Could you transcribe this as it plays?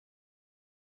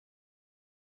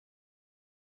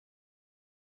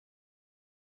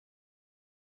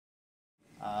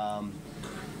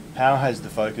How has the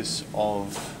focus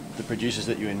of the producers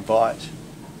that you invite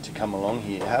to come along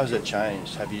here, how has it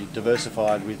changed? Have you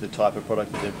diversified with the type of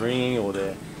product that they're bringing, or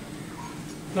they're...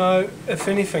 No, if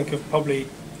anything, I've probably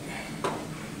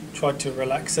tried to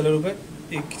relax a little bit.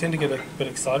 You tend to get a bit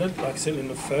excited, like certainly in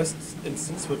the first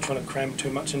instance, we're trying to cram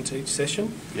too much into each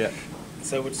session. Yeah.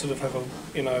 So we'd sort of have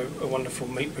a wonderful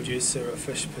meat producer, a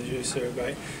fish producer, a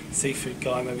great seafood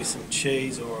guy, maybe some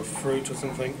cheese or a fruit or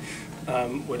something.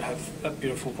 We'd have a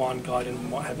beautiful wine guide and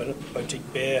might have a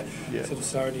boutique beer sort of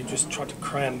scenario. You just try to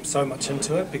cram so much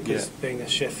into it because being a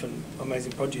chef and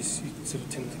amazing produce, you sort of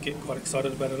tend to get quite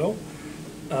excited about it all.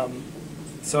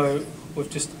 So we've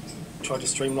just tried to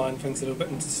streamline things a little bit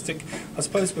and stick. I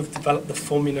suppose we've developed the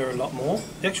formula a lot more.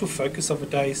 The actual focus of the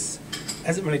days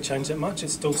hasn't really changed that much.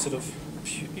 It's still sort of,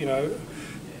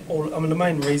 the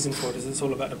main reason for it is it's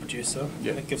all about the producer.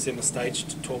 Yeah. It gives them a stage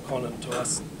to talk on and to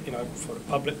us, for the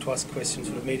public to ask questions,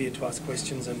 for the media to ask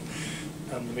questions, and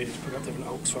the media to pick up different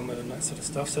hooks from it and that sort of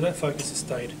stuff. So that focus has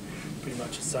stayed pretty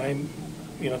much the same.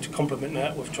 To complement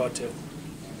that, we've tried to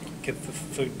give the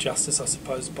food justice, I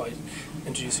suppose, by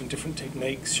introducing different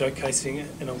techniques, showcasing it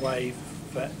in a way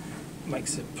that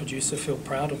makes the producer feel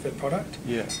proud of their product.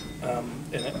 Yeah.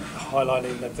 And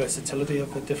highlighting the versatility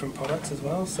of the different products as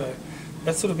well. So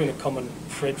that's sort of been a common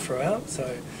thread throughout.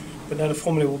 So, but now the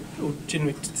formula will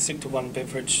generally stick to one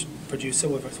beverage producer,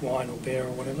 whether it's wine or beer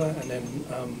or whatever, and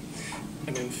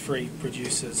then 3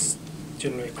 producers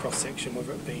generally a cross section,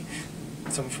 whether it be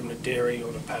something from the dairy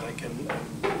or the paddock, and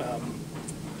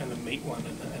a meat one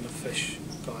and a fish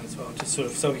guy as well, just sort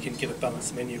of so we can get a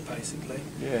balanced menu basically.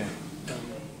 Yeah.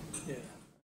 Yeah.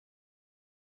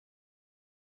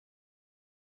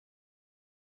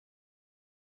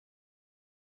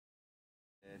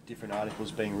 Different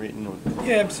articles being written, or...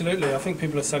 Yeah, absolutely. I think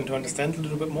people are starting to understand a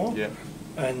little bit more. Yeah.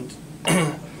 And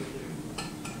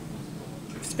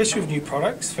especially with new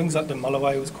products, things like the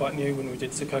Mulloway was quite new when we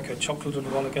did Cocoa Chocolate a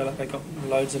little while ago. Like they got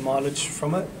loads of mileage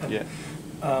from it. And, yeah.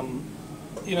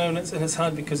 And it's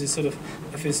hard because it's sort of,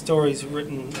 if there's stories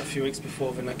written a few weeks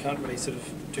before, then they can't really sort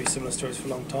of do similar stories for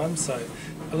a long time. So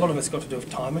a lot of it's got to do with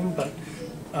timing, but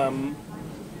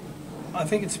I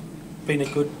think it's been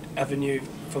a good avenue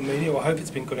for media, or I hope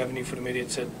it's been a good avenue for the media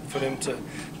for them to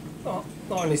not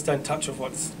only stay in touch with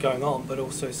what's going on, but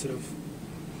also sort of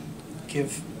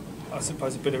give, I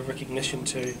suppose, a bit of recognition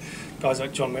to guys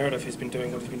like John Meredith, who's been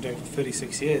doing what he's been doing for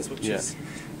 36 years, which is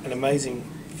an amazing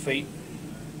feat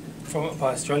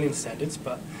by Australian standards,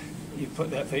 but you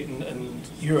put that feat in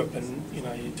Europe and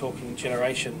you're talking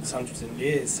generations, hundreds of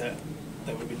years that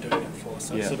we've been doing it for.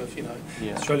 So it's sort of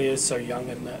Australia is so young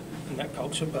in that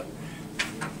culture, but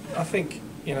I think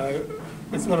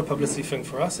it's not a publicity thing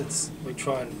for us. We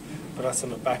try and put us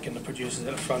on the back and the producers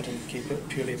at the front and keep it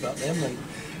purely about them. And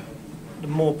the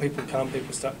more people come,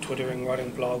 people start twittering,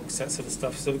 writing blogs, that sort of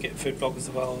stuff. So we get food bloggers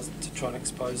as well to try and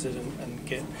expose it and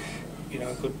get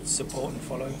good support and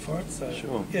following for it. So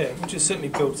sure. Yeah, which just certainly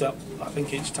builds up. I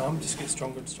think each time it just gets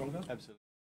stronger and stronger. Absolutely.